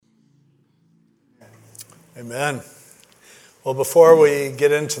Amen. Well, before we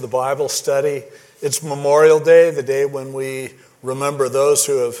get into the Bible study, it's Memorial Day, the day when we remember those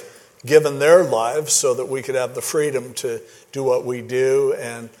who have given their lives so that we could have the freedom to do what we do.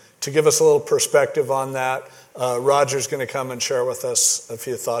 And to give us a little perspective on that, Roger's going to come and share with us a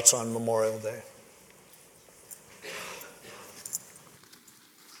few thoughts on Memorial Day.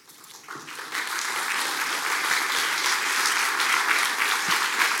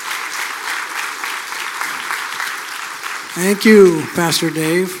 Thank you, Pastor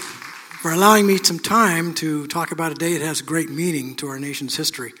Dave, for allowing me some time to talk about a day that has great meaning to our nation's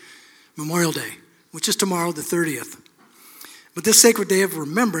history, Memorial Day, which is tomorrow, the 30th. But this sacred day of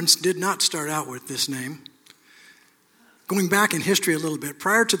remembrance did not start out with this name. Going back in history a little bit,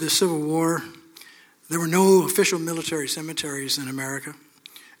 prior to the Civil War, there were no official military cemeteries in America,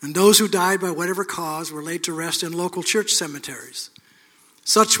 and those who died by whatever cause were laid to rest in local church cemeteries.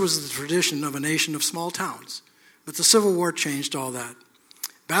 Such was the tradition of a nation of small towns. But the Civil War changed all that.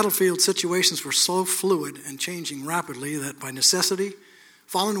 Battlefield situations were so fluid and changing rapidly that by necessity,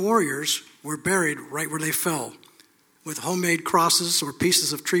 fallen warriors were buried right where they fell, with homemade crosses or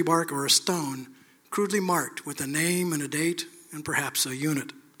pieces of tree bark or a stone, crudely marked with a name and a date and perhaps a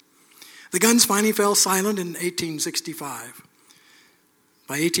unit. The guns finally fell silent in 1865.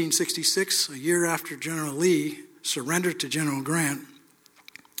 By 1866, a year after General Lee surrendered to General Grant,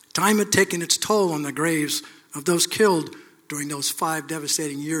 time had taken its toll on the graves of those killed during those 5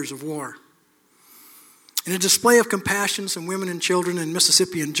 devastating years of war. In a display of compassion, some women and children in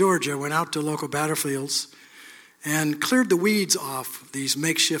Mississippi and Georgia went out to local battlefields and cleared the weeds off these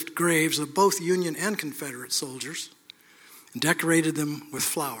makeshift graves of both Union and Confederate soldiers and decorated them with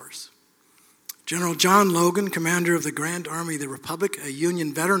flowers. General John Logan, commander of the Grand Army of the Republic, a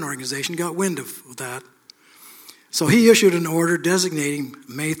Union veteran organization, got wind of that. So he issued an order designating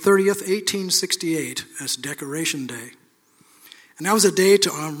May 30th, 1868 as Decoration Day. And that was a day to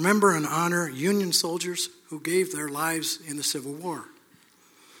remember and honor Union soldiers who gave their lives in the Civil War.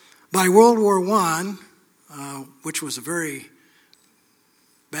 By World War I, which was a very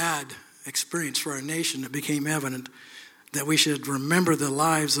bad experience for our nation, it became evident that we should remember the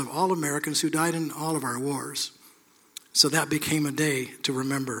lives of all Americans who died in all of our wars. So that became a day to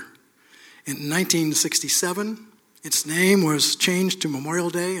remember. In 1967, its name was changed to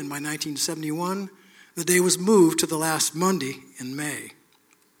Memorial Day, and by 1971, the day was moved to the last Monday in May.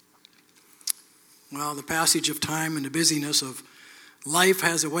 Well, the passage of time and the busyness of life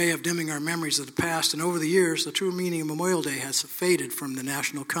has a way of dimming our memories of the past, and over the years, the true meaning of Memorial Day has faded from the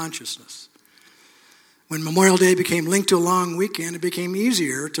national consciousness. When Memorial Day became linked to a long weekend, it became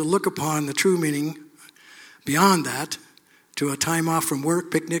easier to look upon the true meaning beyond that, to a time off from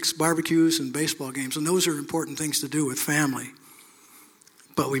work, picnics, barbecues, and baseball games. And those are important things to do with family.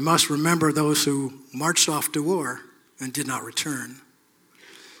 But we must remember those who marched off to war and did not return.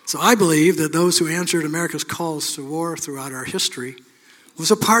 So I believe that those who answered America's calls to war throughout our history was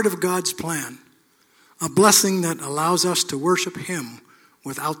a part of God's plan, a blessing that allows us to worship Him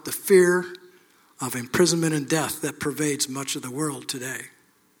without the fear of imprisonment and death that pervades much of the world today.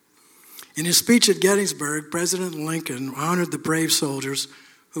 In his speech at Gettysburg, President Lincoln honored the brave soldiers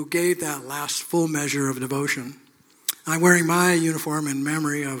who gave that last full measure of devotion. I'm wearing my uniform in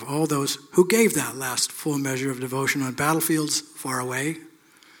memory of all those who gave that last full measure of devotion on battlefields far away,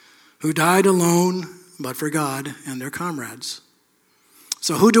 who died alone but for God and their comrades.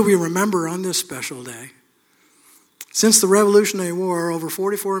 So who do we remember on this special day? Since the Revolutionary War, over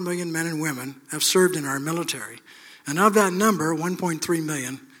 44 million men and women have served in our military. And of that number, 1.3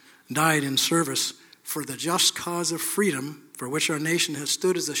 million died in service for the just cause of freedom for which our nation has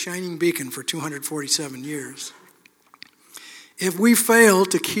stood as a shining beacon for 247 years. If we fail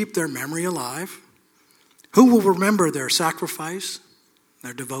to keep their memory alive, who will remember their sacrifice,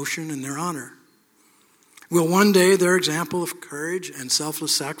 their devotion, and their honor? Will one day their example of courage and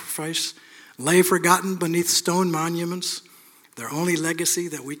selfless sacrifice lay forgotten beneath stone monuments, their only legacy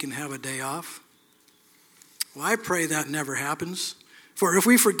that we can have a day off? Well, I pray that never happens. For if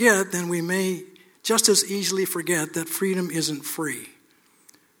we forget, then we may just as easily forget that freedom isn't free.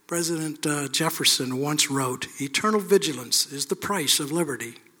 President Jefferson once wrote, "Eternal vigilance is the price of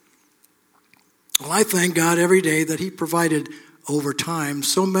liberty." Well, I thank God every day that He provided over time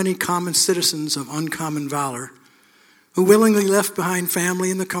so many common citizens of uncommon valor who willingly left behind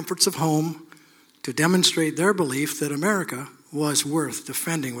family and the comforts of home to demonstrate their belief that America was worth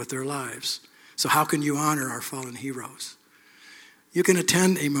defending with their lives. So how can you honor our fallen heroes? You can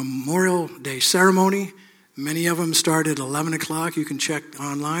attend a Memorial Day ceremony. Many of them start at 11 o'clock. You can check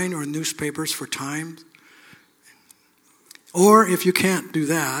online or newspapers for time. Or if you can't do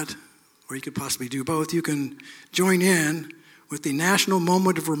that, or you could possibly do both, you can join in with the National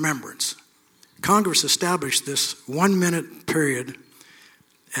Moment of Remembrance. Congress established this 1-minute period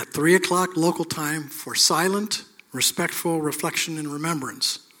at 3 o'clock local time for silent, respectful reflection and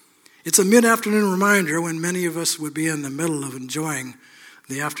remembrance. It's a mid-afternoon reminder when many of us would be in the middle of enjoying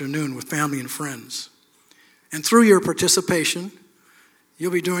the afternoon with family and friends. And through your participation,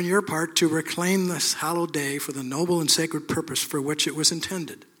 you'll be doing your part to reclaim this hallowed day for the noble and sacred purpose for which it was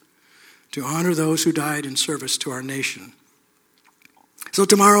intended, to honor those who died in service to our nation. So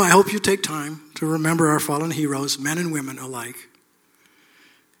tomorrow, I hope you take time to remember our fallen heroes, men and women alike,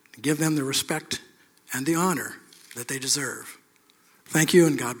 to give them the respect and the honor that they deserve. Thank you,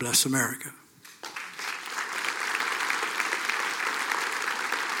 and God bless America.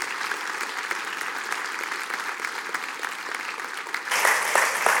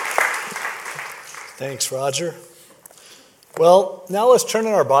 Thanks, Roger. Well, now let's turn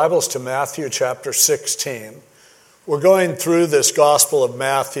in our Bibles to Matthew chapter 16. We're going through this Gospel of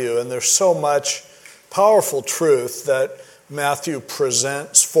Matthew, and there's so much powerful truth that Matthew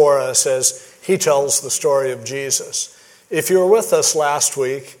presents for us as he tells the story of Jesus. If you were with us last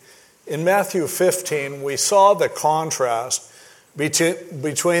week, in Matthew 15, we saw the contrast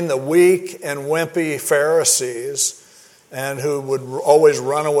between the weak and wimpy Pharisees, and who would always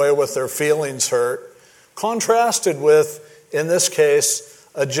run away with their feelings hurt, contrasted with, in this case,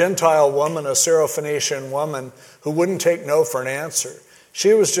 a Gentile woman, a Syrophoenician woman, who wouldn't take no for an answer.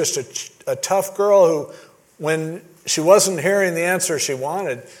 She was just a tough girl who, when she wasn't hearing the answer she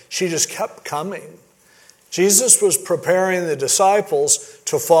wanted, she just kept coming. Jesus was preparing the disciples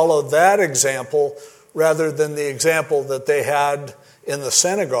to follow that example rather than the example that they had in the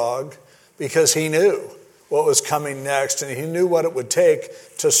synagogue, because he knew what was coming next, and he knew what it would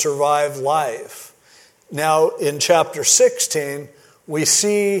take to survive life. Now, in chapter 16, we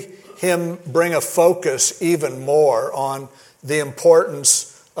see him bring a focus even more on the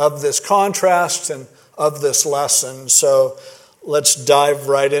importance of this contrast and of this lesson. So let's dive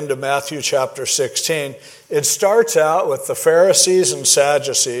right into Matthew chapter 16. It starts out with the Pharisees and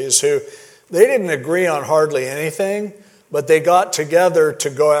Sadducees, who they didn't agree on hardly anything, but they got together to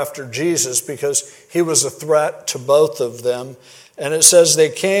go after Jesus because he was a threat to both of them. And it says they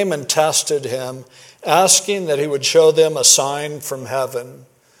came and tested him, asking that he would show them a sign from heaven.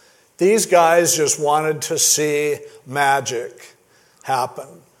 These guys just wanted to see magic happen.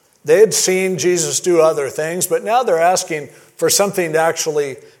 They had seen Jesus do other things, but now they're asking for something to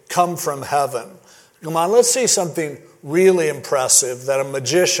actually come from heaven. Come on, let's see something really impressive that a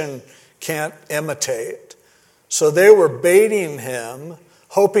magician can't imitate. So they were baiting him,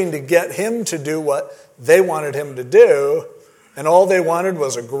 hoping to get him to do what they wanted him to do, and all they wanted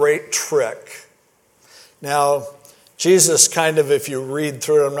was a great trick. Now, Jesus kind of, if you read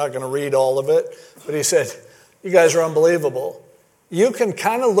through it, I'm not going to read all of it, but he said, you guys are unbelievable. You can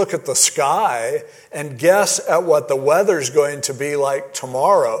kind of look at the sky and guess at what the weather's going to be like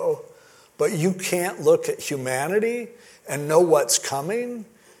tomorrow, but you can't look at humanity and know what's coming.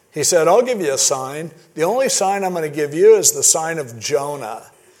 He said, I'll give you a sign. The only sign I'm going to give you is the sign of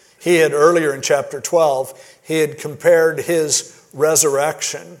Jonah. He had, earlier in chapter 12, he had compared his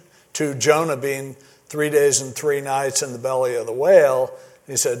resurrection to Jonah being 3 days and 3 nights in the belly of the whale.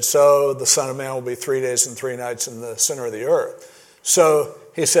 He said, so the Son of Man will be 3 days and 3 nights in the center of the earth. So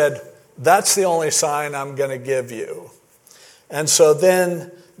he said, that's the only sign I'm going to give you. And so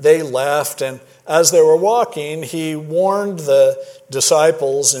then they left, and as they were walking, he warned the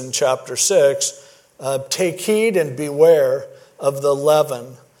disciples in chapter 6, take heed and beware of the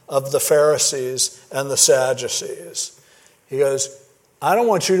leaven of the Pharisees and the Sadducees. He goes, I don't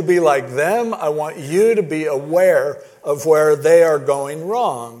want you to be like them. I want you to be aware of where they are going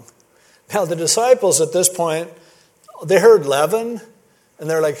wrong. Now, the disciples at this point, they heard leaven, and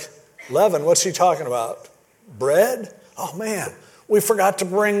they're like, leaven, what's he talking about? Bread? Oh, man, we forgot to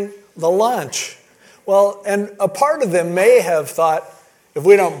bring the lunch. Well, and a part of them may have thought, if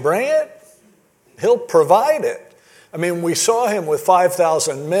we don't bring it, he'll provide it. I mean, we saw him with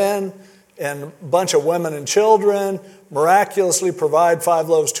 5,000 men and a bunch of women and children miraculously provide 5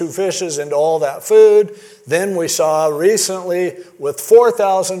 loaves, 2 fishes into all that food. Then we saw recently with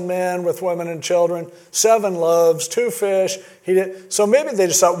 4,000 men with women and children, 7 loaves, 2 fish. So maybe they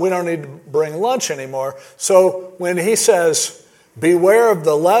just thought we don't need to bring lunch anymore. So when he says, beware of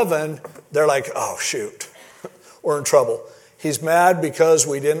the leaven, they're like, oh, shoot, we're in trouble. He's mad because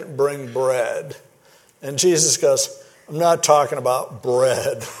we didn't bring bread. And Jesus goes, I'm not talking about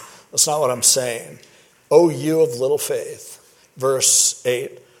bread. That's not what I'm saying. O you of little faith. Verse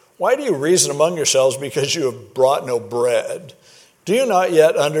 8. Why do you reason among yourselves because you have brought no bread? Do you not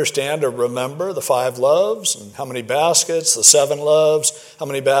yet understand or remember the 5 loaves and how many baskets, the 7 loaves, how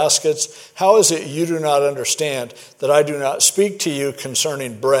many baskets? How is it you do not understand that I do not speak to you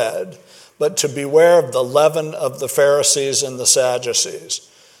concerning bread, but to beware of the leaven of the Pharisees and the Sadducees?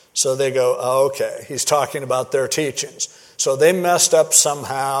 So they go, oh, okay, he's talking about their teachings. So they messed up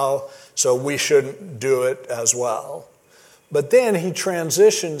somehow, so we shouldn't do it as well. But then he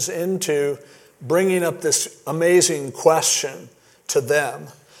transitions into bringing up this amazing question to them,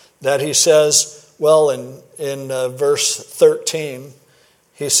 that he says, well, in verse 13,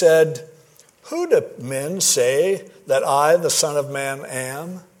 he said, who do men say that I, the Son of Man,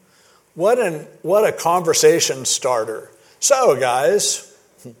 am? What a conversation starter. So, guys,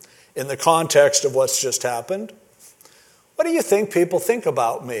 in the context of what's just happened, what do you think people think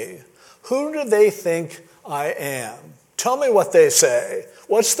about me? Who do they think I am? Tell me what they say.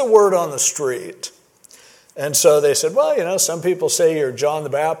 What's the word on the street? And so they said, well, some people say you're John the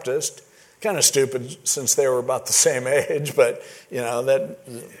Baptist. Kind of stupid since they were about the same age, but, that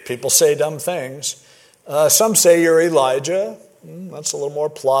people say dumb things. Some say you're Elijah. That's a little more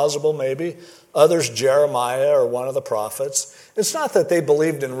plausible, maybe. Others, Jeremiah or one of the prophets. It's not that they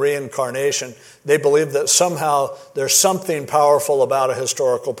believed in reincarnation. They believed that somehow there's something powerful about a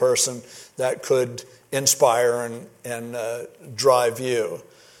historical person that could inspire and drive you.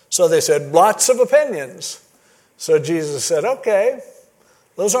 So they said, lots of opinions. So Jesus said, okay,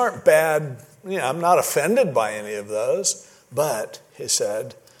 those aren't bad. I'm not offended by any of those. But, he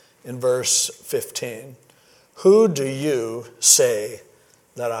said in verse 15, who do you say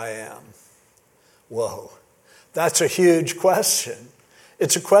that I am? Whoa, that's a huge question.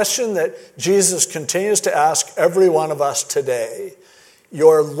 It's a question that Jesus continues to ask every one of us today.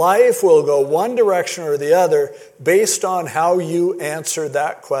 Your life will go one direction or the other based on how you answer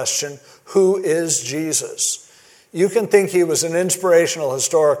that question, who is Jesus? You can think he was an inspirational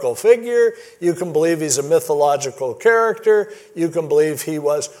historical figure. You can believe he's a mythological character. You can believe he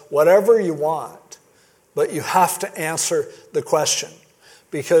was whatever you want. But you have to answer the question,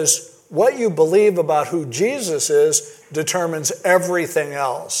 because what you believe about who Jesus is determines everything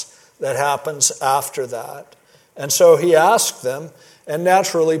else that happens after that. And so he asked them, and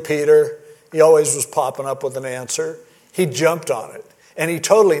naturally Peter, he always was popping up with an answer. He jumped on it, and he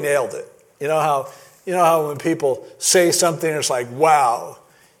totally nailed it. You know how when people say something, it's like, wow,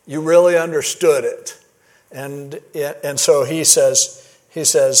 you really understood it. And so he says,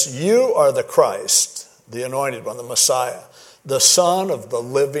 you are the Christ, the anointed one, the Messiah, the Son of the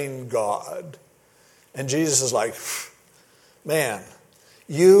living God. And Jesus is like, man,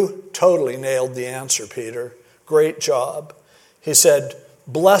 you totally nailed the answer, Peter. Great job. He said,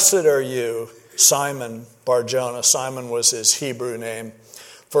 blessed are you, Simon Bar-Jonah. Simon was his Hebrew name.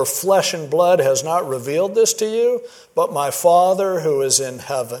 For flesh and blood has not revealed this to you, but my Father who is in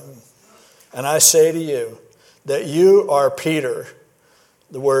heaven. And I say to you that you are Peter.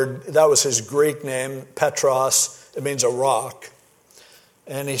 The word, that was his Greek name, Petros. It means a rock.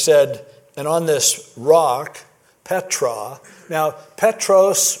 And he said, and on this rock, Petra. Now,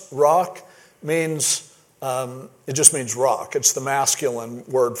 Petros, rock, means, it just means rock. It's the masculine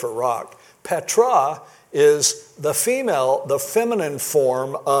word for rock. Petra is the feminine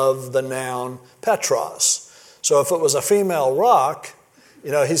form of the noun Petros. So if it was a female rock,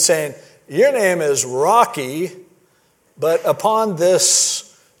 he's saying, your name is Rocky, but upon this,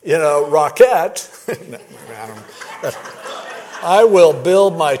 rocket, I will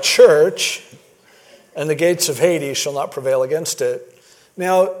build my church, and the gates of Hades shall not prevail against it.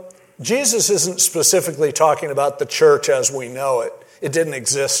 Now, Jesus isn't specifically talking about the church as we know it. It didn't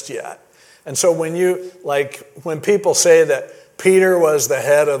exist yet. And so when people say that Peter was the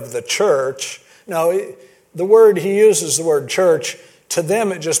head of the church, no, the word he uses, the word church, to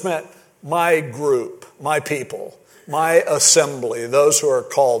them it just meant my group, my people, my assembly, those who are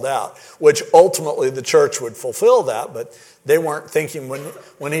called out, which ultimately the church would fulfill that, but they weren't thinking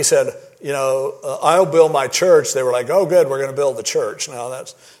when he said, I'll build my church, they were like, oh good, we're going to build the church. No,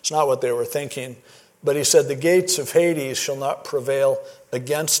 it's not what they were thinking. But he said, the gates of Hades shall not prevail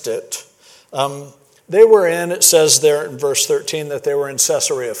against it. They were it says there in verse 13 that they were in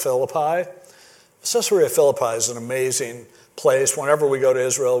Caesarea Philippi. Caesarea Philippi is an amazing place. Whenever we go to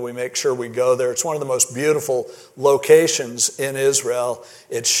Israel, we make sure we go there. It's one of the most beautiful locations in Israel.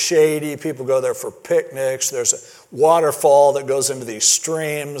 It's shady. People go there for picnics. There's a waterfall that goes into these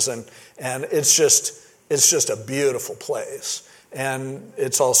streams, and it's just a beautiful place. And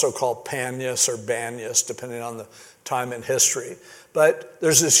it's also called Panias or Banias, depending on the time in history. But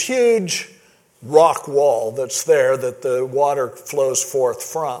there's this huge rock wall that's there that the water flows forth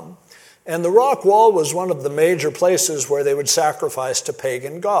from. And the rock wall was one of the major places where they would sacrifice to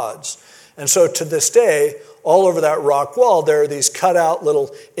pagan gods. And so to this day, all over that rock wall, there are these cut out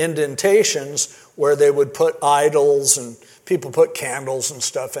little indentations where they would put idols, and people put candles and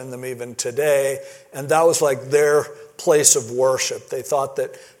stuff in them even today. And that was like their place of worship. They thought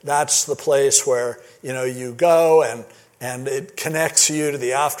that that's the place where, you go and it connects you to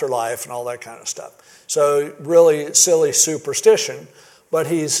the afterlife and all that kind of stuff. So really silly superstition. But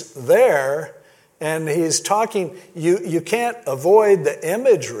he's there and he's talking. You can't avoid the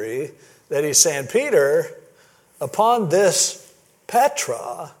imagery that he's saying, Peter, upon this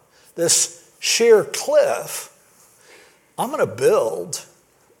Petra, this sheer cliff, I'm going to build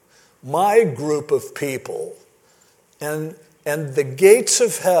my group of people. And the gates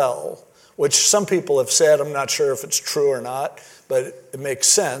of hell, which some people have said, I'm not sure if it's true or not, but it makes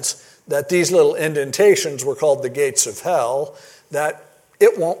sense, that these little indentations were called the gates of hell, that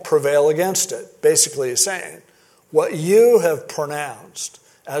it won't prevail against it. Basically he's saying, what you have pronounced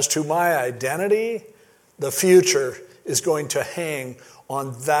as to my identity, the future is going to hang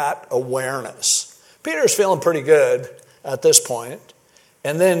on that awareness. Peter's feeling pretty good at this point.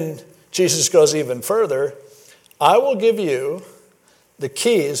 And then Jesus goes even further. I will give you the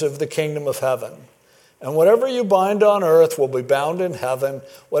keys of the kingdom of heaven. And whatever you bind on earth will be bound in heaven.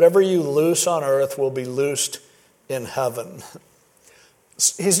 Whatever you loose on earth will be loosed in heaven.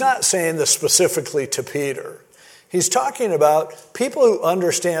 He's not saying this specifically to Peter. He's talking about people who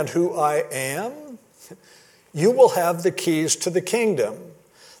understand who I am. You will have the keys to the kingdom.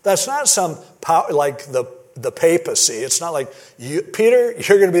 That's not some power, like the papacy. It's not like, Peter,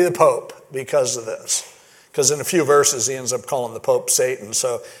 you're going to be the Pope because of this. Because in a few verses he ends up calling the Pope Satan,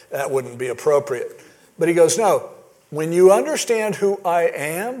 so that wouldn't be appropriate. But he goes, no, when you understand who I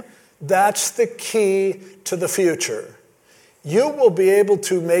am, that's the key to the future. You will be able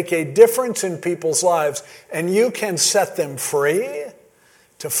to make a difference in people's lives, and you can set them free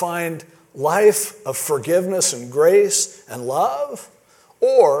to find life of forgiveness and grace and love.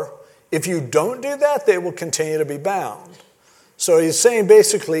 Or if you don't do that, they will continue to be bound. So he's saying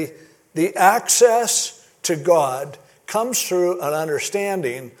basically the access to God comes through an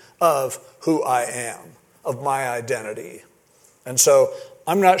understanding of who I am, of my identity. And so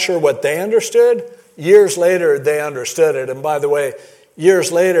I'm not sure what they understood. Years later, they understood it. And by the way,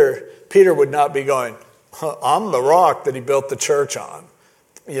 years later, Peter would not be going, I'm the rock that he built the church on.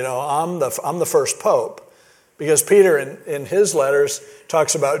 I'm the first pope. Because Peter, in his letters,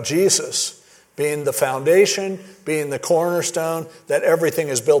 talks about Jesus being the foundation, being the cornerstone, that everything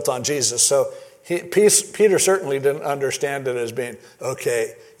is built on Jesus. So Peter certainly didn't understand it as being,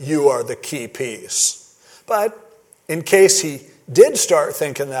 okay, you are the key piece. But in case he did start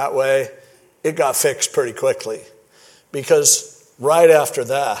thinking that way, it got fixed pretty quickly. Because right after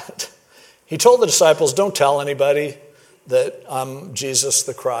that, he told the disciples, don't tell anybody that I'm Jesus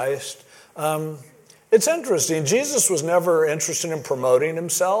the Christ. It's interesting. Jesus was never interested in promoting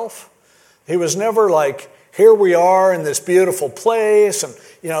himself. He was never like, here we are in this beautiful place and,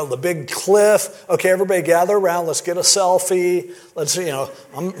 the big cliff. Okay, everybody gather around. Let's get a selfie.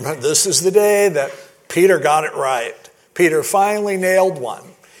 This is the day that Peter got it right. Peter finally nailed one,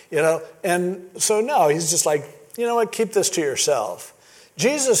 And so, no, he's just like, you know what, keep this to yourself.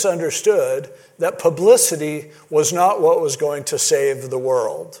 Jesus understood that publicity was not what was going to save the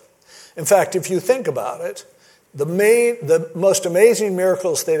world. In fact, if you think about it, the most amazing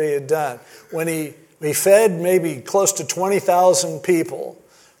miracles that he had done, when he fed maybe close to 20,000 people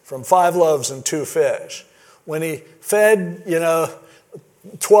from 5 loaves and 2 fish, when he fed,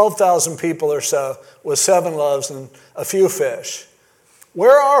 12,000 people or so with 7 loaves and a few fish,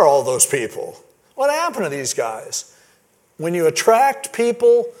 where are all those people? What happened to these guys? When you attract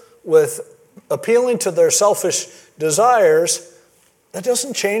people with appealing to their selfish desires, that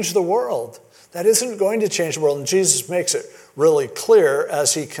doesn't change the world. That isn't going to change the world. And Jesus makes it really clear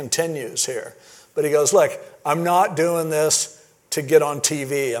as he continues here. But he goes, look, I'm not doing this to get on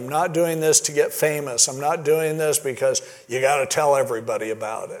TV. I'm not doing this to get famous. I'm not doing this because you got to tell everybody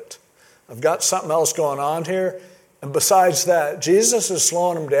about it. I've got something else going on here. And besides that, Jesus is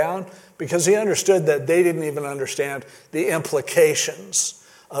slowing them down because he understood that they didn't even understand the implications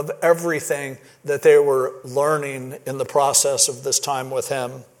of everything that they were learning in the process of this time with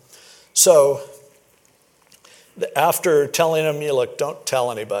him. So, after telling him, look, don't tell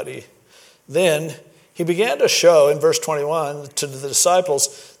anybody, then he began to show in verse 21 to the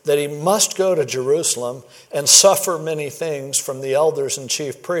disciples that he must go to Jerusalem and suffer many things from the elders and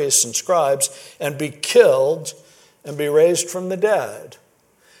chief priests and scribes and be killed and be raised from the dead.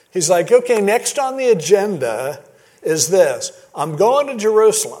 He's like, okay, next on the agenda is this. I'm going to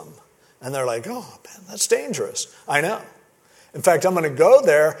Jerusalem. And they're like, oh, man, that's dangerous. I know. In fact, I'm going to go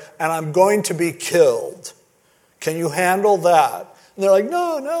there and I'm going to be killed. Can you handle that? And they're like,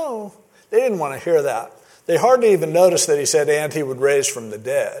 no. They didn't want to hear that. They hardly even noticed that he said, and he would raise from the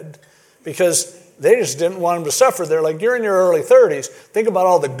dead, because they just didn't want him to suffer. They're like, you're in your early 30s. Think about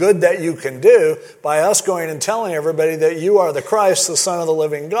all the good that you can do by us going and telling everybody that you are the Christ, the Son of the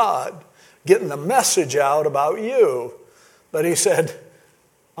living God, getting the message out about you. But he said,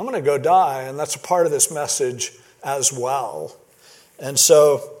 I'm going to go die, and that's a part of this message as well. And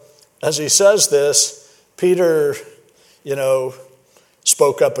so, as he says this, Peter,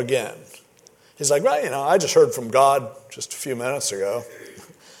 spoke up again. He's like, well, I just heard from God just a few minutes ago.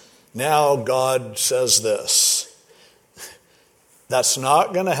 Now God says this. That's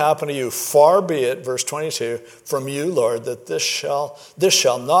not going to happen to you. Far be it, verse 22, from you, Lord, that this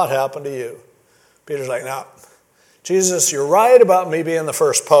shall not happen to you. Peter's like, no, Jesus, you're right about me being the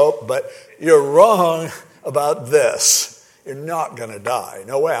first pope, but you're wrong about this. You're not going to die.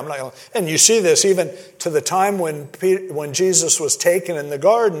 No way. I'm not going to. And you see this even to the time when Jesus was taken in the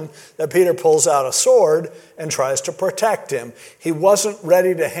garden, that Peter pulls out a sword and tries to protect him. He wasn't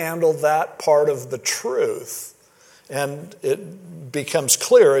ready to handle that part of the truth. And it becomes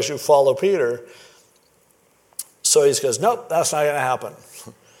clear as you follow Peter. So he goes, nope, that's not going to happen.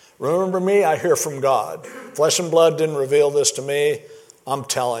 Remember me? I hear from God. Flesh and blood didn't reveal this to me. I'm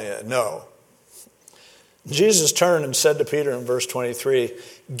telling you, no. Jesus turned and said to Peter in verse 23,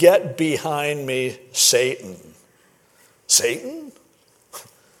 get behind me, Satan. Satan?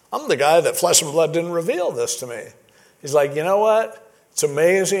 I'm the guy that flesh and blood didn't reveal this to me. He's like, you know what? It's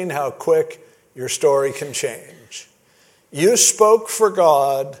amazing how quick your story can change. You spoke for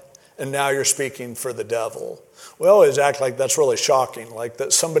God, and now you're speaking for the devil. We always act like that's really shocking, like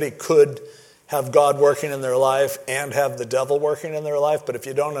that somebody could have God working in their life and have the devil working in their life. But if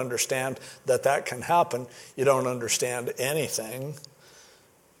you don't understand that can happen, you don't understand anything.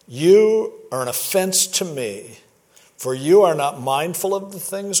 You are an offense to me, for you are not mindful of the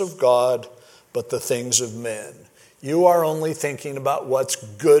things of God, but the things of men. You are only thinking about what's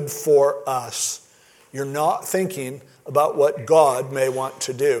good for us. You're not thinking about what God may want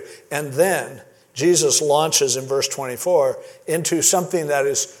to do. And then Jesus launches in verse 24 into something that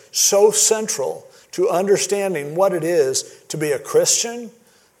is so central to understanding what it is to be a Christian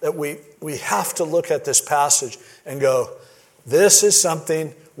that we have to look at this passage and go, this is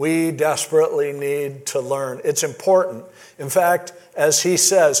something we desperately need to learn. It's important. In fact, as he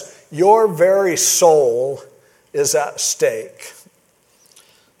says, your very soul is at stake.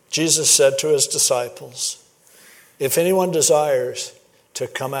 Jesus said to his disciples, if anyone desires to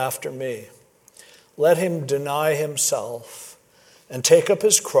come after me, let him deny himself and take up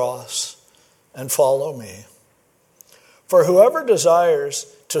his cross and follow me. For whoever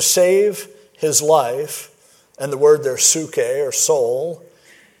desires to save his life, and the word there, suke or soul,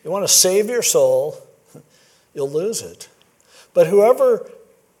 you want to save your soul, you'll lose it. But whoever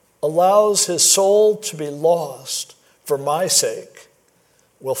allows his soul to be lost for my sake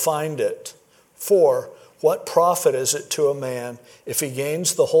will find it. For what profit is it to a man if he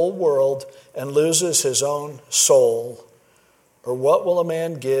gains the whole world and loses his own soul? Or what will a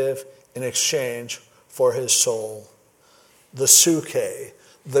man give in exchange for his soul? The suke,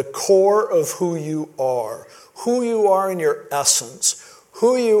 the core of who you are in your essence,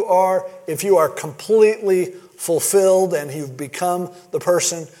 who you are if you are completely fulfilled and you've become the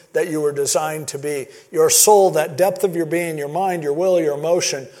person that you were designed to be. Your soul, that depth of your being, your mind, your will, your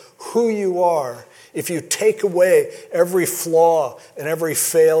emotion, who you are. If you take away every flaw and every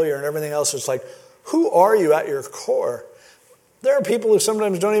failure and everything else, it's like, who are you at your core? There are people who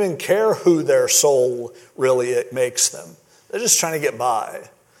sometimes don't even care who their soul really makes them. They're just trying to get by.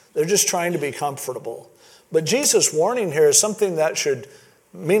 They're just trying to be comfortable. But Jesus' warning here is something that should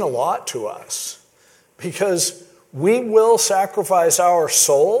mean a lot to us, because we will sacrifice our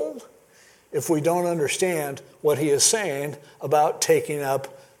soul if we don't understand what he is saying about taking up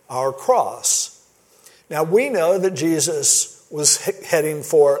our cross. Now, we know that Jesus was heading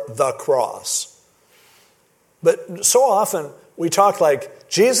for the cross. But so often we talk like,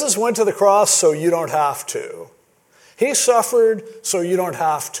 Jesus went to the cross so you don't have to. He suffered so you don't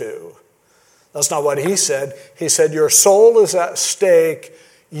have to. That's not what he said. He said, your soul is at stake.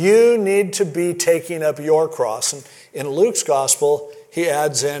 You need to be taking up your cross. And in Luke's gospel, he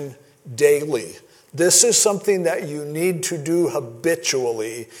adds in daily. This is something that you need to do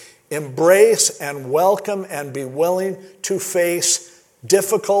habitually. Embrace and welcome and be willing to face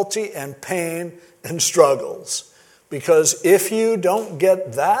difficulty and pain and struggles. Because if you don't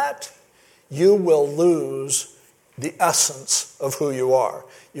get that, you will lose the essence of who you are.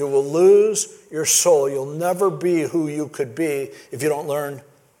 You will lose your soul. You'll never be who you could be if you don't learn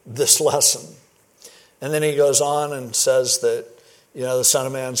this lesson. And then he goes on and says that, the Son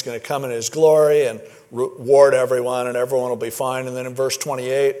of Man is going to come in his glory and reward everyone, and everyone will be fine. And then in verse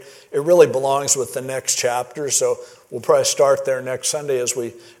 28, it really belongs with the next chapter, so we'll probably start there next Sunday as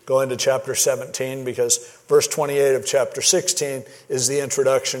we go into chapter 17, because verse 28 of chapter 16 is the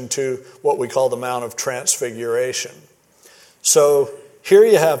introduction to what we call the Mount of Transfiguration. So here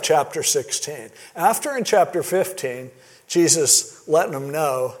you have chapter 16. After in chapter 15, Jesus letting them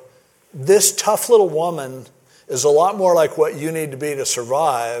know, this tough little woman is a lot more like what you need to be to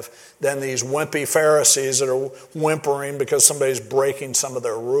survive than these wimpy Pharisees that are whimpering because somebody's breaking some of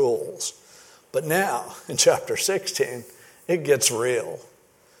their rules. But now, in chapter 16, it gets real.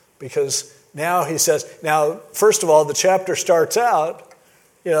 Because now he says, first of all, the chapter starts out,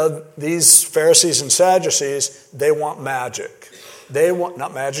 these Pharisees and Sadducees, they want magic. They want,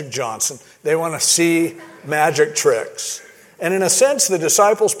 not Magic Johnson, they want to see magic tricks. And in a sense, the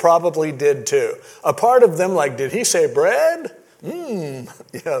disciples probably did too. A part of them did he say bread? Good,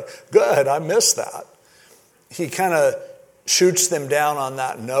 I missed that. He kind of shoots them down on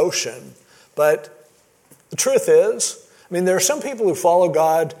that notion. But the truth is, there are some people who follow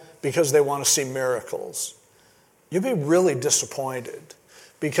God because they want to see miracles. You'd be really disappointed.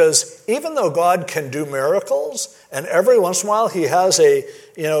 Because even though God can do miracles, and every once in a while he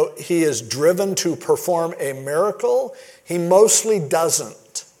he is driven to perform a miracle, he mostly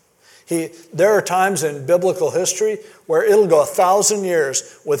doesn't. There are times in biblical history where it'll go 1,000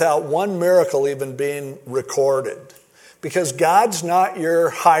 years without one miracle even being recorded. Because God's not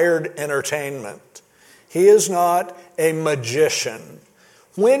your hired entertainment. He is not a magician.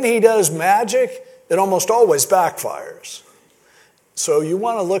 When he does magic, it almost always backfires. So you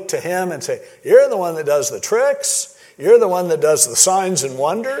want to look to him and say, you're the one that does the tricks. You're the one that does the signs and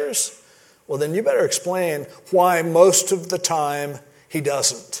wonders. Well, then you better explain why most of the time he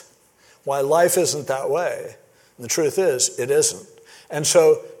doesn't. Why life isn't that way. And the truth is, it isn't. And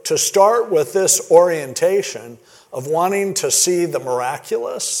so to start with this orientation of wanting to see the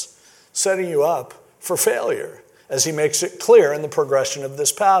miraculous, setting you up for failure, as he makes it clear in the progression of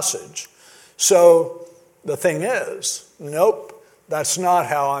this passage. So the thing is, nope, that's not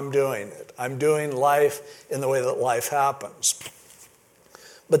how I'm doing it. I'm doing life in the way that life happens.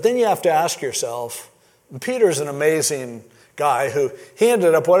 But then you have to ask yourself, Peter's an amazing guy who he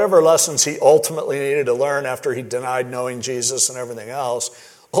ended up, whatever lessons he ultimately needed to learn after he denied knowing Jesus and everything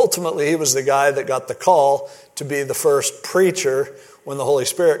else, ultimately he was the guy that got the call to be the first preacher when the Holy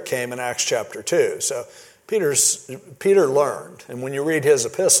Spirit came in Acts chapter 2. So Peter learned, and when you read his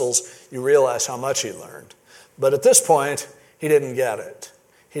epistles, you realize how much he learned. But at this point, he didn't get it.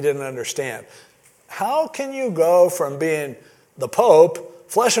 He didn't understand. How can you go from being the Pope,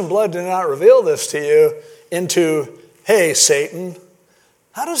 flesh and blood did not reveal this to you, into, hey, Satan?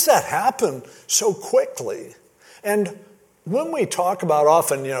 How does that happen so quickly? And when we talk about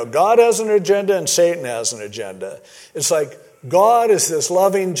often, God has an agenda and Satan has an agenda. It's like God is this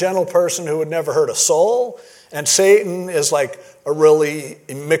loving, gentle person who would never hurt a soul, and Satan is like a really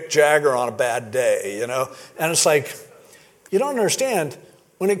Mick Jagger on a bad day, And it's like, you don't understand,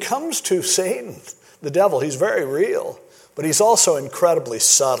 when it comes to Satan, the devil, he's very real, but he's also incredibly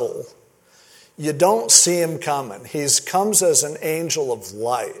subtle. You don't see him coming. He comes as an angel of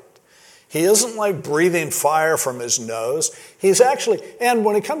light. He isn't like breathing fire from his nose. And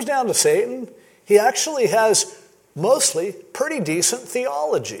when it comes down to Satan, he actually has mostly pretty decent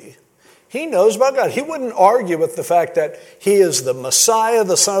theology. He knows about God. He wouldn't argue with the fact that he is the Messiah,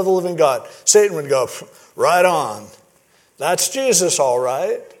 the Son of the living God. Satan would go, right on. That's Jesus, all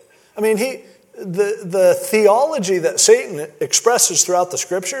right. The theology that Satan expresses throughout the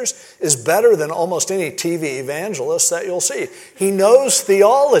scriptures is better than almost any TV evangelist that you'll see. He knows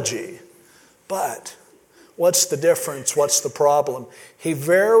theology, but what's the difference? What's the problem? He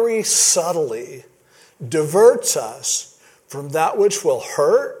very subtly diverts us from that which will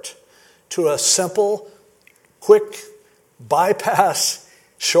hurt to a simple, quick bypass,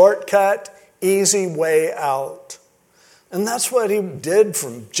 shortcut, easy way out. And that's what he did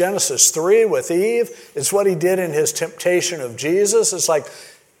from Genesis 3 with Eve. It's what he did in his temptation of Jesus. It's like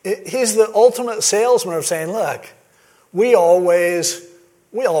he's the ultimate salesman of saying, look, we all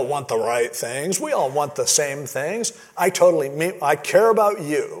want the right things. We all want the same things. I care about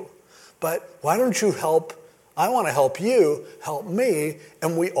you. But why don't you help? I want to help you, help me,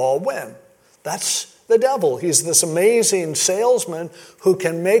 and we all win. That's the devil. He's this amazing salesman who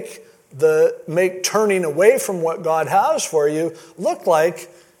can make turning away from what God has for you look like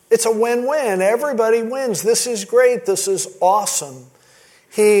It's a win-win. Everybody wins. This is great. This is awesome.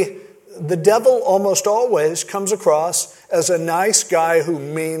 The devil almost always comes across as a nice guy who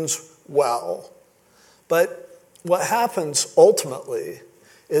means well. But what happens ultimately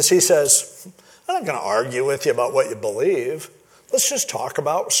is he says, I'm not going to argue with you about what you believe. Let's just talk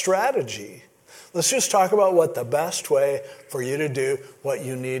about strategy. Let's just talk about what the best way for you to do what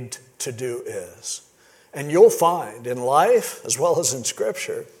you need to do is. And you'll find in life, as well as in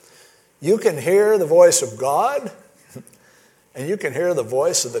Scripture, you can hear the voice of God and you can hear the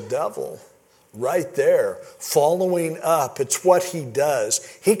voice of the devil right there, following up. It's what he does.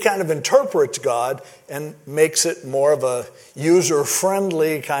 He kind of interprets God and makes it more of a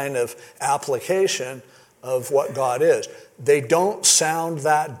user-friendly kind of application of what God is. They don't sound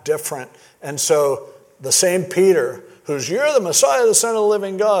that different. And so the same Peter, you're the Messiah, the Son of the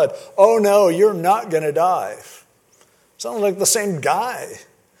living God. Oh no, you're not going to die. Sounds like the same guy,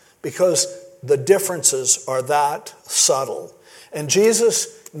 because the differences are that subtle. And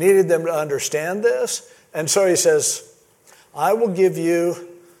Jesus needed them to understand this. And so he says, I will give you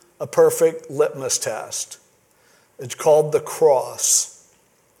a perfect litmus test. It's called the cross.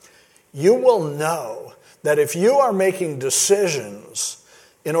 You will know that if you are making decisions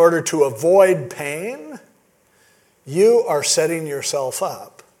in order to avoid pain, you are setting yourself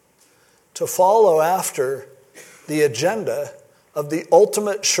up to follow after the agenda of the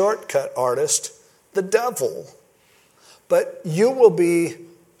ultimate shortcut artist, the devil. But you will be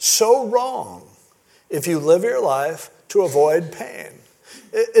so wrong if you live your life to avoid pain.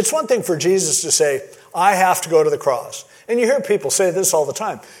 It's one thing for Jesus to say, I have to go to the cross. And you hear people say this all the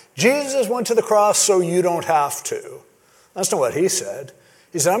time. Jesus went to the cross so you don't have to. That's not what he said.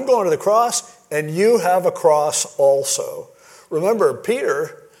 He said, I'm going to the cross and you have a cross also. Remember,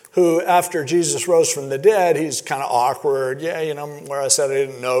 Peter, who after Jesus rose from the dead, he's kind of awkward. Yeah, where I said I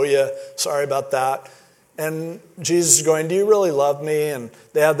didn't know you. Sorry about that. And Jesus is going, do you really love me? And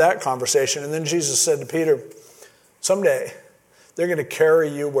they had that conversation. And then Jesus said to Peter, someday they're going to carry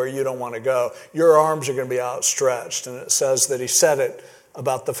you where you don't want to go. Your arms are going to be outstretched. And it says that he said it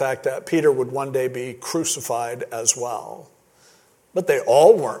about the fact that Peter would one day be crucified as well. But they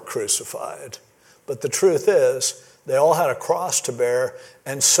all weren't crucified. But the truth is, they all had a cross to bear,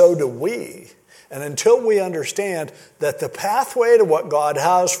 and so do we. And until we understand that the pathway to what God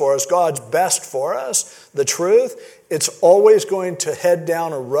has for us, God's best for us, the truth, it's always going to head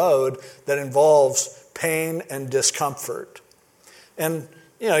down a road that involves pain and discomfort. And,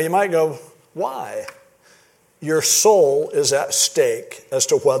 you might go, why? Your soul is at stake as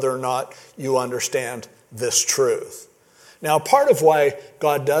to whether or not you understand this truth. Now, part of why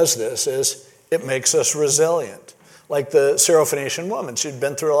God does this is it makes us resilient. Like the Syrophoenician woman, she'd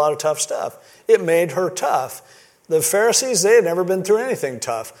been through a lot of tough stuff. It made her tough. The Pharisees, they had never been through anything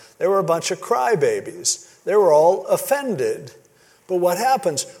tough. They were a bunch of crybabies. They were all offended. But what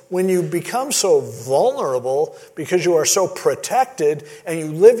happens when you become so vulnerable because you are so protected and you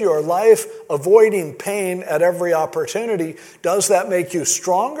live your life avoiding pain at every opportunity? Does that make you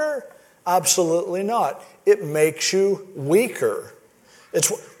stronger? Absolutely not. It makes you weaker.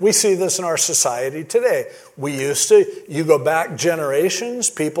 We see this in our society today. You go back generations,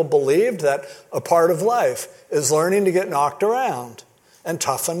 people believed that a part of life is learning to get knocked around and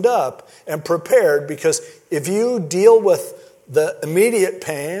toughened up and prepared, because if you deal with the immediate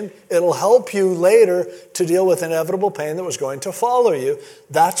pain, it'll help you later to deal with inevitable pain that was going to follow you.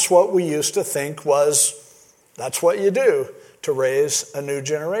 That's what we used to think that's what you do to raise a new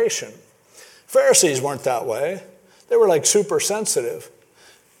generation. Pharisees weren't that way. They were like super sensitive.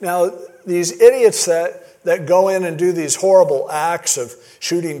 Now, these idiots that go in and do these horrible acts of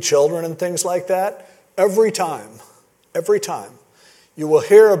shooting children and things like that, every time, you will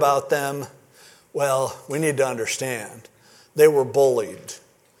hear about them, well, we need to understand. They were bullied.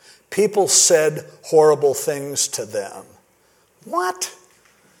 People said horrible things to them. What?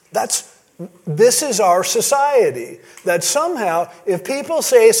 This is our society. That somehow, if people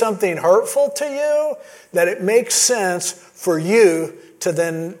say something hurtful to you, that it makes sense for you to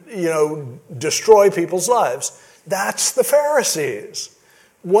then, destroy people's lives. That's the Pharisees.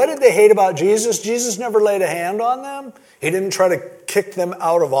 What did they hate about Jesus? Jesus never laid a hand on them. He didn't try to kick them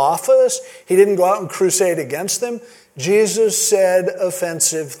out of office. He didn't go out and crusade against them. Jesus said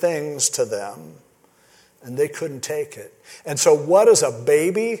offensive things to them, and they couldn't take it. And so what does a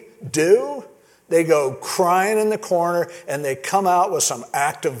baby do? They go crying in the corner, and they come out with some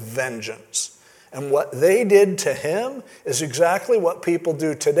act of vengeance. And what they did to him is exactly what people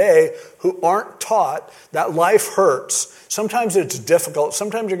do today who aren't taught that life hurts. Sometimes it's difficult.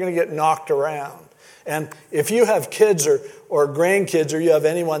 Sometimes you're going to get knocked around. And if you have kids or grandkids, or you have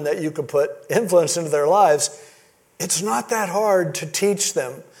anyone that you could put influence into their lives, it's not that hard to teach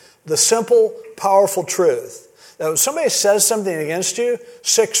them the simple, powerful truth. Now, if somebody says something against you,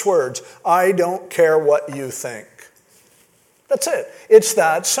 6 words: I don't care what you think. That's it. It's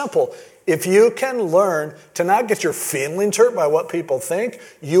that simple. If you can learn to not get your feelings hurt by what people think,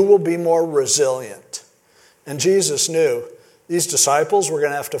 you will be more resilient. And Jesus knew these disciples were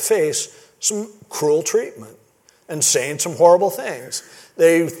going to have to face some cruel treatment and saying some horrible things.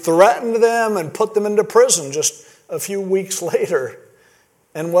 They threatened them and put them into prison just a few weeks later.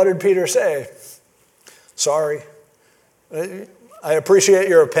 And what did Peter say? Sorry, I appreciate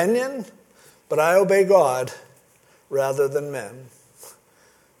your opinion, but I obey God rather than men.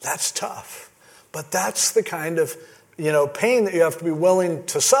 That's tough. But that's the kind of pain that you have to be willing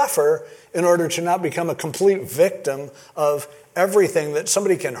to suffer in order to not become a complete victim of everything that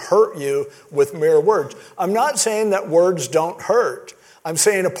somebody can hurt you with mere words. I'm not saying that words don't hurt. I'm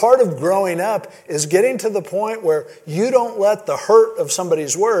saying a part of growing up is getting to the point where you don't let the hurt of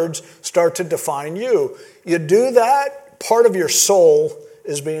somebody's words start to define you. You do that, part of your soul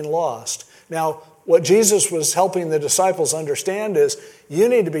is being lost. Now, what Jesus was helping the disciples understand is you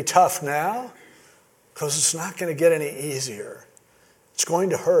need to be tough now because it's not going to get any easier. It's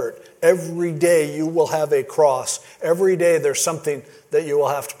going to hurt. Every day you will have a cross. Every day there's something that you will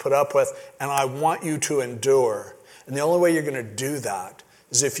have to put up with, and I want you to endure. And the only way you're going to do that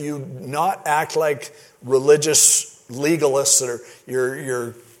is if you not act like religious legalists that are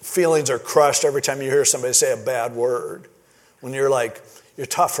your feelings are crushed every time you hear somebody say a bad word. When you're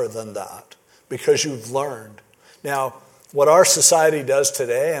tougher than that because you've learned. Now, what our society does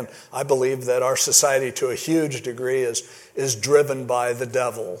today, and I believe that our society to a huge degree is driven by the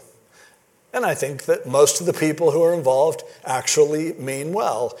devil. And I think that most of the people who are involved actually mean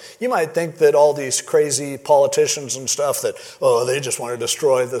well. You might think that all these crazy politicians and stuff that, they just want to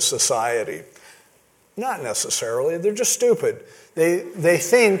destroy the society. Not necessarily. They're just stupid. They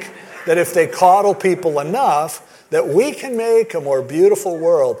think that if they coddle people enough, that we can make a more beautiful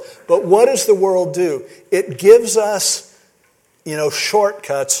world. But what does the world do? It gives us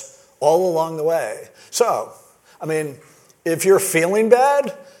shortcuts all along the way. So, if you're feeling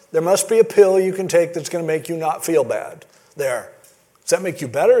bad, there must be a pill you can take that's going to make you not feel bad. There. Does that make you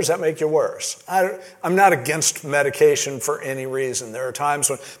better or does that make you worse? I'm not against medication for any reason. There are times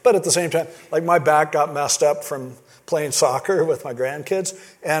when, but at the same time, like my back got messed up from playing soccer with my grandkids,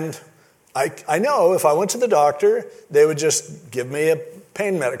 and I know if I went to the doctor, they would just give me a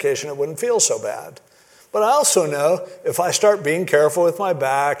pain medication. It wouldn't feel so bad. But I also know if I start being careful with my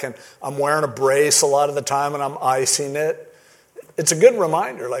back and I'm wearing a brace a lot of the time and I'm icing it, it's a good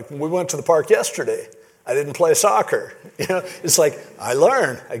reminder. Like when we went to the park yesterday, I didn't play soccer. It's like I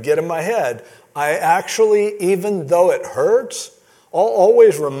learn. I get in my head. I actually, even though it hurts, I'll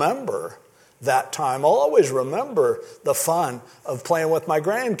always remember that time. I'll always remember the fun of playing with my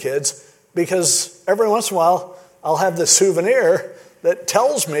grandkids because every once in a while I'll have this souvenir that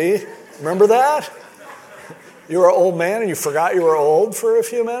tells me, remember that? You were an old man and you forgot you were old for a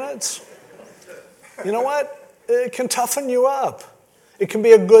few minutes? You know what? It can toughen you up. It can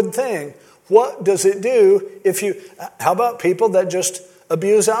be a good thing. What does it do how about people that just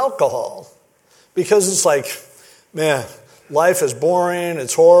abuse alcohol? Because it's like, man, life is boring,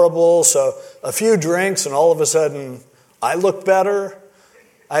 it's horrible, so a few drinks and all of a sudden I look better.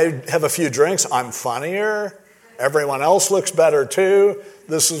 I have a few drinks, I'm funnier. Everyone else looks better too.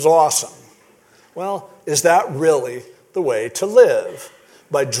 This is awesome. Well, is that really the way to live?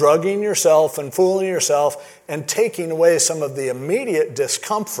 By drugging yourself and fooling yourself and taking away some of the immediate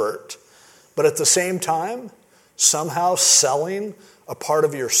discomfort, but at the same time, somehow selling a part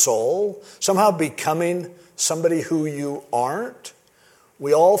of your soul, somehow becoming somebody who you aren't?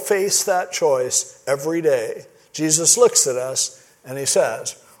 We all face that choice every day. Jesus looks at us and he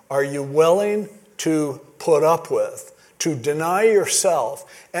says, are you willing to put up with, to deny yourself,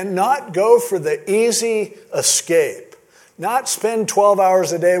 and not go for the easy escape? Not spend 12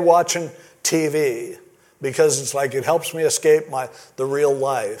 hours a day watching TV because it's like it helps me escape the real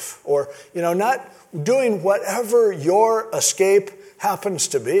life. Or, not doing whatever your escape happens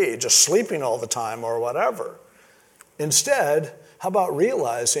to be, just sleeping all the time or whatever. Instead, how about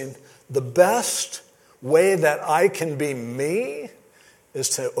realizing the best way that I can be me is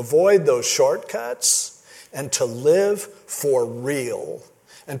to avoid those shortcuts and to live for real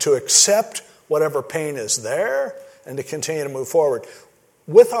and to accept whatever pain is there and to continue to move forward.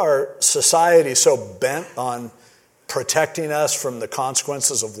 With our society so bent on protecting us from the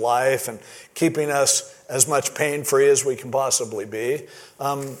consequences of life and keeping us as much pain-free as we can possibly be,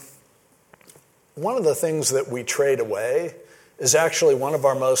 one of the things that we trade away is actually one of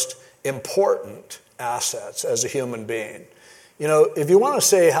our most important assets as a human being. You know, if you want to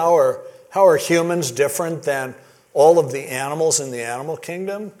say how are humans different than all of the animals in the animal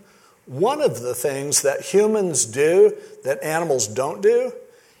kingdom, one of the things that humans do that animals don't do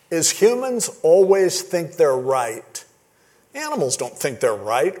is humans always think they're right. Animals don't think they're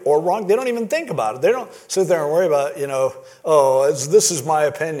right or wrong. They don't even think about it. They don't sit there and worry about, this is my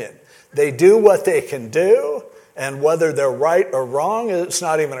opinion. They do what they can do, and whether they're right or wrong, it's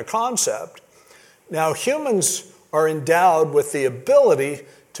not even a concept. Now, humans are endowed with the ability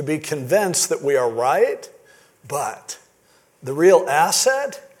to be convinced that we are right, but the real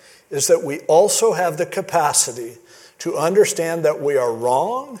asset is that we also have the capacity to understand that we are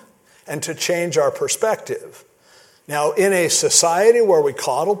wrong and to change our perspective. Now, in a society where we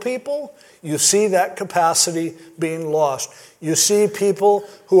coddle people, you see that capacity being lost. You see people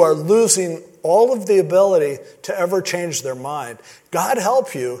who are losing all of the ability to ever change their mind. God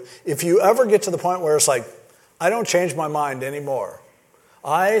help you if you ever get to the point where it's like, I don't change my mind anymore.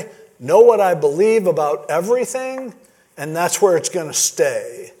 I know what I believe about everything, and that's where it's going to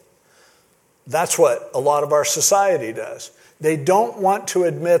stay. That's what a lot of our society does. They don't want to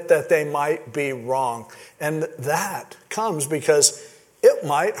admit that they might be wrong. And that comes because it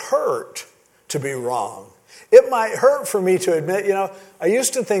might hurt to be wrong. It might hurt for me to admit, I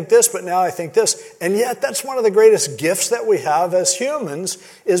used to think this, but now I think this. And yet that's one of the greatest gifts that we have as humans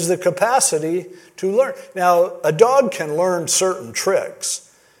is the capacity to learn. Now, a dog can learn certain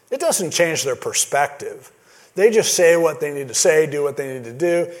tricks. It doesn't change their perspective. They just say what they need to say, do what they need to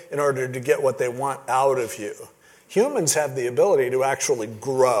do in order to get what they want out of you. Humans have the ability to actually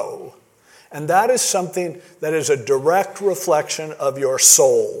grow. And that is something that is a direct reflection of your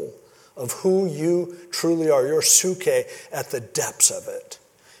soul, of who you truly are, your psyche at the depths of it.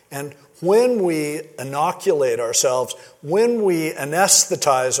 And when we inoculate ourselves, when we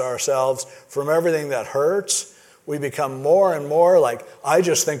anesthetize ourselves from everything that hurts, we become more and more like, I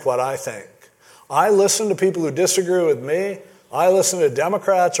just think what I think. I listen to people who disagree with me. I listen to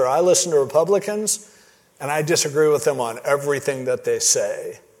Democrats or I listen to Republicans, and I disagree with them on everything that they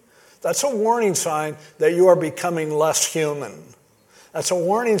say. That's a warning sign that you are becoming less human. That's a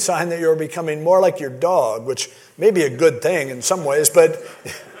warning sign that you're becoming more like your dog, which may be a good thing in some ways, but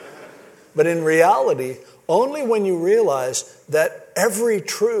in reality, only when you realize that every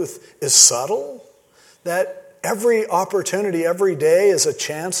truth is subtle, that every opportunity, every day is a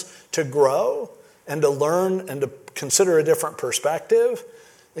chance to grow and to learn and to consider a different perspective,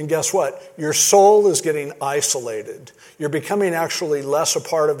 then guess what? Your soul is getting isolated. You're becoming actually less a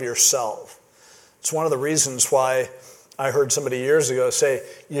part of yourself. It's one of the reasons why I heard somebody years ago say,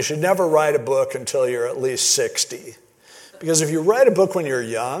 you should never write a book until you're at least 60. Because if you write a book when you're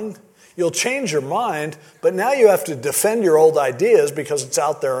young, you'll change your mind, but now you have to defend your old ideas because it's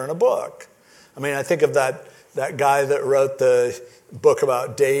out there in a book. I mean, I think of that guy that wrote the book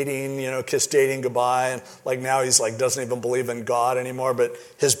about dating, Kiss Dating Goodbye, and now he's doesn't even believe in God anymore, but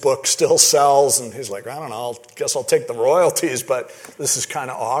his book still sells, and he's like, I don't know, I guess I'll take the royalties, but this is kind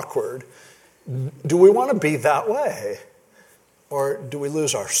of awkward. Do we want to be that way? Or do we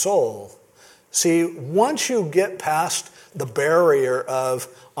lose our soul? See, once you get past the barrier of,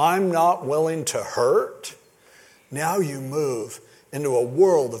 I'm not willing to hurt, now you move into a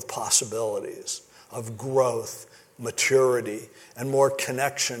world of possibilities, of growth, maturity, and more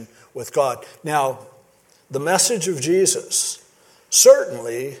connection with God. Now, the message of Jesus,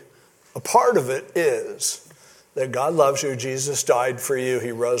 certainly a part of it is that God loves you, Jesus died for you,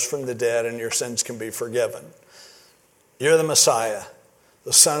 he rose from the dead, and your sins can be forgiven. You're the Messiah,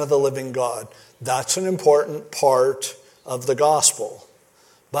 the Son of the living God. That's an important part of the gospel.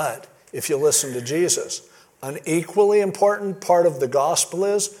 But if you listen to Jesus, an equally important part of the gospel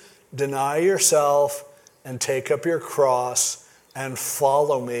is deny yourself and take up your cross and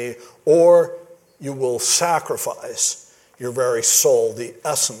follow me, or you will sacrifice your very soul, the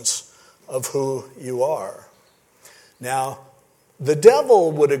essence of who you are. Now, the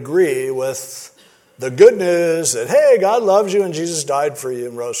devil would agree with the good news that, hey, God loves you and Jesus died for you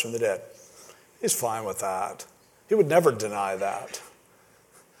and rose from the dead. He's fine with that. He would never deny that.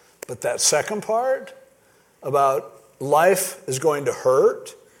 But that second part about life is going to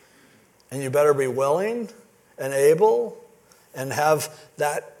hurt, and you better be willing and able and have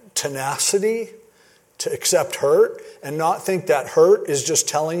that tenacity to accept hurt and not think that hurt is just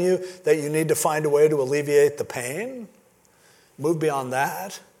telling you that you need to find a way to alleviate the pain. Move beyond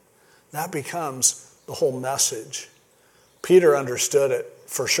that. That becomes the whole message. Peter understood it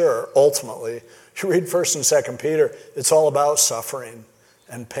for sure, ultimately. You read 1 and 2 Peter, it's all about suffering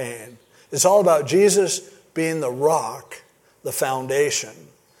and pain. It's all about Jesus being the rock, the foundation.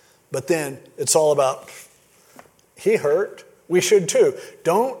 But then it's all about, he hurt, we should too.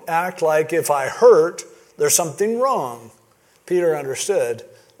 Don't act like if I hurt, there's something wrong. Peter understood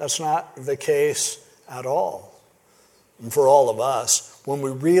that's not the case at all. And for all of us, when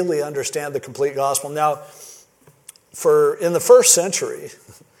we really understand the complete gospel. Now, in the first century,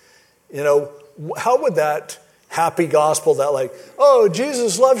 how would that happy gospel that like, oh,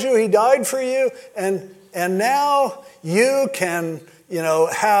 Jesus loves you, he died for you, and now you can,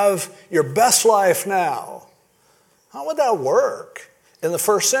 have your best life now. How would that work? In the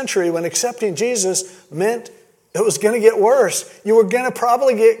first century, when accepting Jesus meant it was going to get worse. You were going to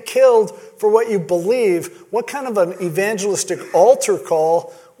probably get killed for what you believe. What kind of an evangelistic altar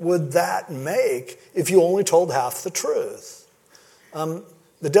call would that make if you only told half the truth?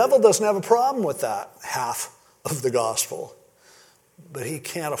 The devil doesn't have a problem with that half of the gospel. But he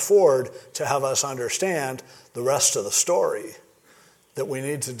can't afford to have us understand the rest of the story. That we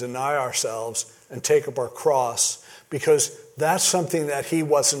need to deny ourselves and take up our cross, because that's something that he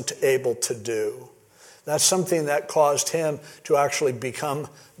wasn't able to do. That's something that caused him to actually become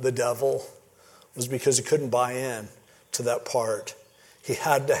the devil, was because he couldn't buy in to that part. He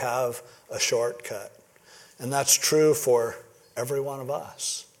had to have a shortcut. And that's true for every one of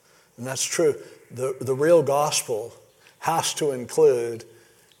us. And that's true. The real gospel has to include,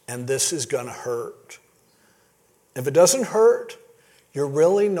 and this is going to hurt. If it doesn't hurt, you're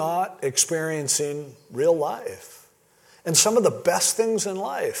really not experiencing real life. And some of the best things in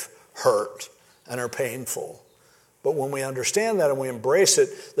life hurt and are painful. But when we understand that and we embrace it,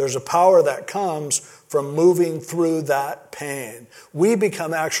 there's a power that comes from moving through that pain. We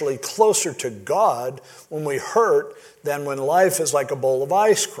become actually closer to God when we hurt than when life is like a bowl of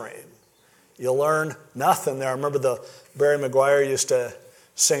ice cream. You learn nothing there. I remember Barry McGuire used to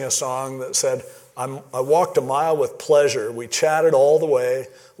sing a song that said, I walked a mile with pleasure. We chatted all the way,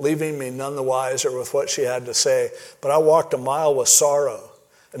 leaving me none the wiser with what she had to say. But I walked a mile with sorrow.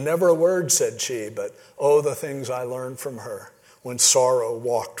 And never a word said she, but oh, the things I learned from her when sorrow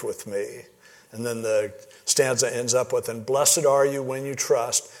walked with me. And then the stanza ends up with, and blessed are you when you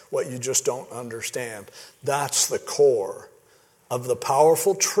trust what you just don't understand. That's the core of the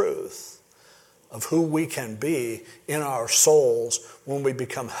powerful truth of who we can be in our souls when we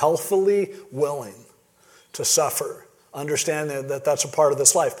become healthily willing to suffer, understanding that that's a part of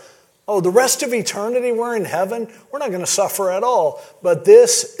this life. Oh, the rest of eternity, we're in heaven. We're not going to suffer at all. But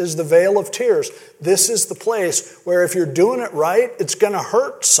this is the vale of tears. This is the place where if you're doing it right, it's going to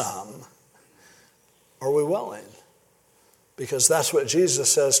hurt some. Are we willing? Because that's what Jesus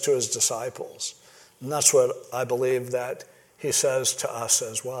says to his disciples. And that's what I believe that he says to us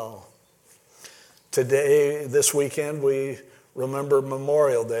as well. Today, this weekend, we remember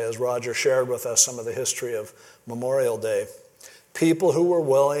Memorial Day, as Roger shared with us some of the history of Memorial Day. People who were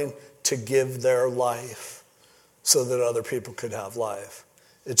willing to give their life so that other people could have life.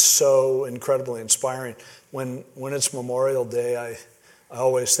 It's so incredibly inspiring. When it's Memorial Day, I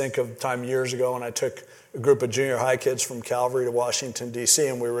always think of time years ago when I took a group of junior high kids from Calvary to Washington, D.C.,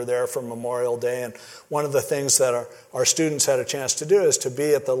 and we were there for Memorial Day. And one of the things that our students had a chance to do is to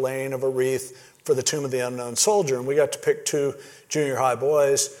be at the laying of a wreath for the Tomb of the Unknown Soldier. And we got to pick 2 junior high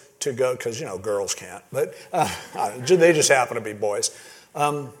boys to go, because, girls can't, but they just happen to be boys.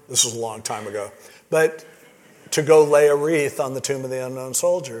 This was a long time ago. But to go lay a wreath on the Tomb of the Unknown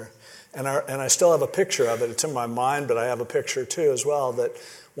Soldier. And I still have a picture of it. It's in my mind, but I have a picture too as well, that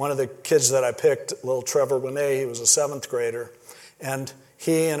one of the kids that I picked, little Trevor Winney, he was a 7th grader, and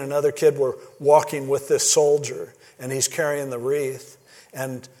he and another kid were walking with this soldier, and he's carrying the wreath,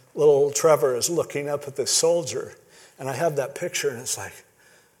 and little Trevor is looking up at this soldier, and I have that picture, and it's like,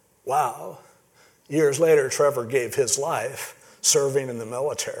 wow. Years later, Trevor gave his life serving in the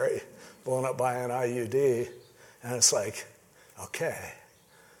military, blown up by an IUD. And it's like, okay,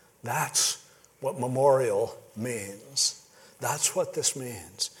 that's what memorial means. That's what this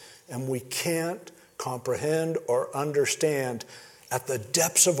means. And we can't comprehend or understand at the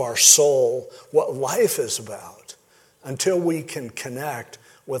depths of our soul what life is about until we can connect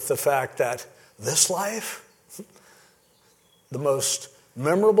with the fact that this life, the most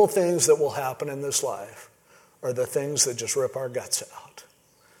memorable things that will happen in this life are the things that just rip our guts out.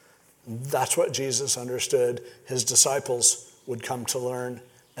 That's what Jesus understood his disciples would come to learn,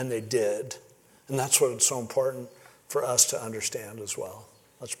 and they did. And that's what it's so important for us to understand as well.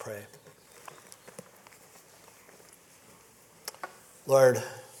 Let's pray. Lord,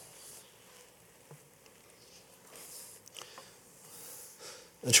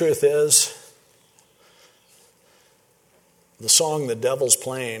 the truth is, The song the devil's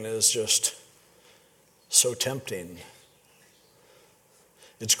playing is just so tempting.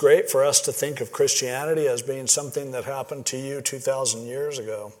 It's great for us to think of Christianity as being something that happened to you 2,000 years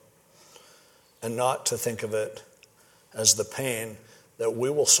ago, and not to think of it as the pain that we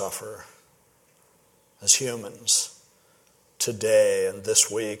will suffer as humans today and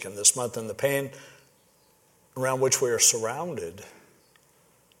this week and this month, and the pain around which we are surrounded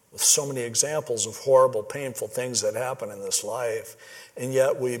with so many examples of horrible, painful things that happen in this life. And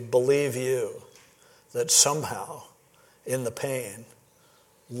yet we believe you that somehow in the pain,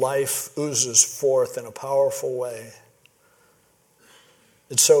 life oozes forth in a powerful way.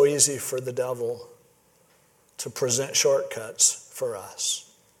 It's so easy for the devil to present shortcuts for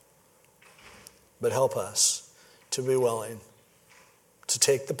us. But help us to be willing to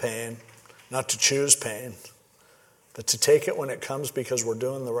take the pain, not to choose pain, but to take it when it comes because we're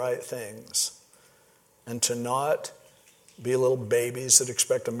doing the right things, and to not be little babies that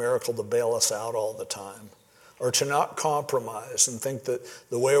expect a miracle to bail us out all the time, or to not compromise and think that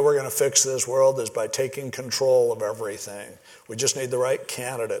the way we're going to fix this world is by taking control of everything. We just need the right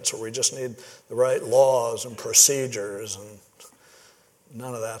candidates, or we just need the right laws and procedures, and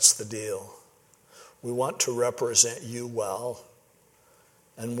none of that's the deal. We want to represent you well.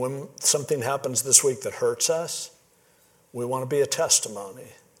 And when something happens this week that hurts us, we want to be a testimony,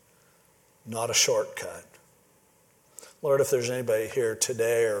 not a shortcut. Lord, if there's anybody here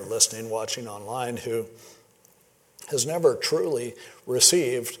today or listening, watching online who has never truly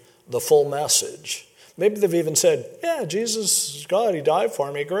received the full message, maybe they've even said, yeah, Jesus is God, he died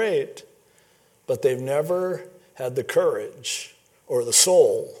for me, great. But they've never had the courage or the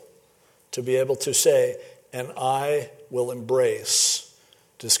soul to be able to say, and I will embrace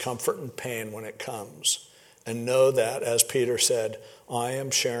discomfort and pain when it comes, and know that, as Peter said, I am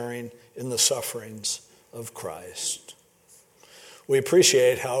sharing in the sufferings of Christ. We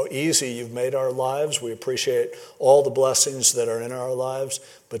appreciate how easy you've made our lives. We appreciate all the blessings that are in our lives,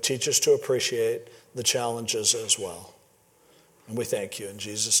 but teach us to appreciate the challenges as well. And we thank you in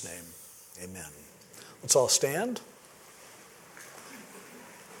Jesus' name. Amen. Let's all stand.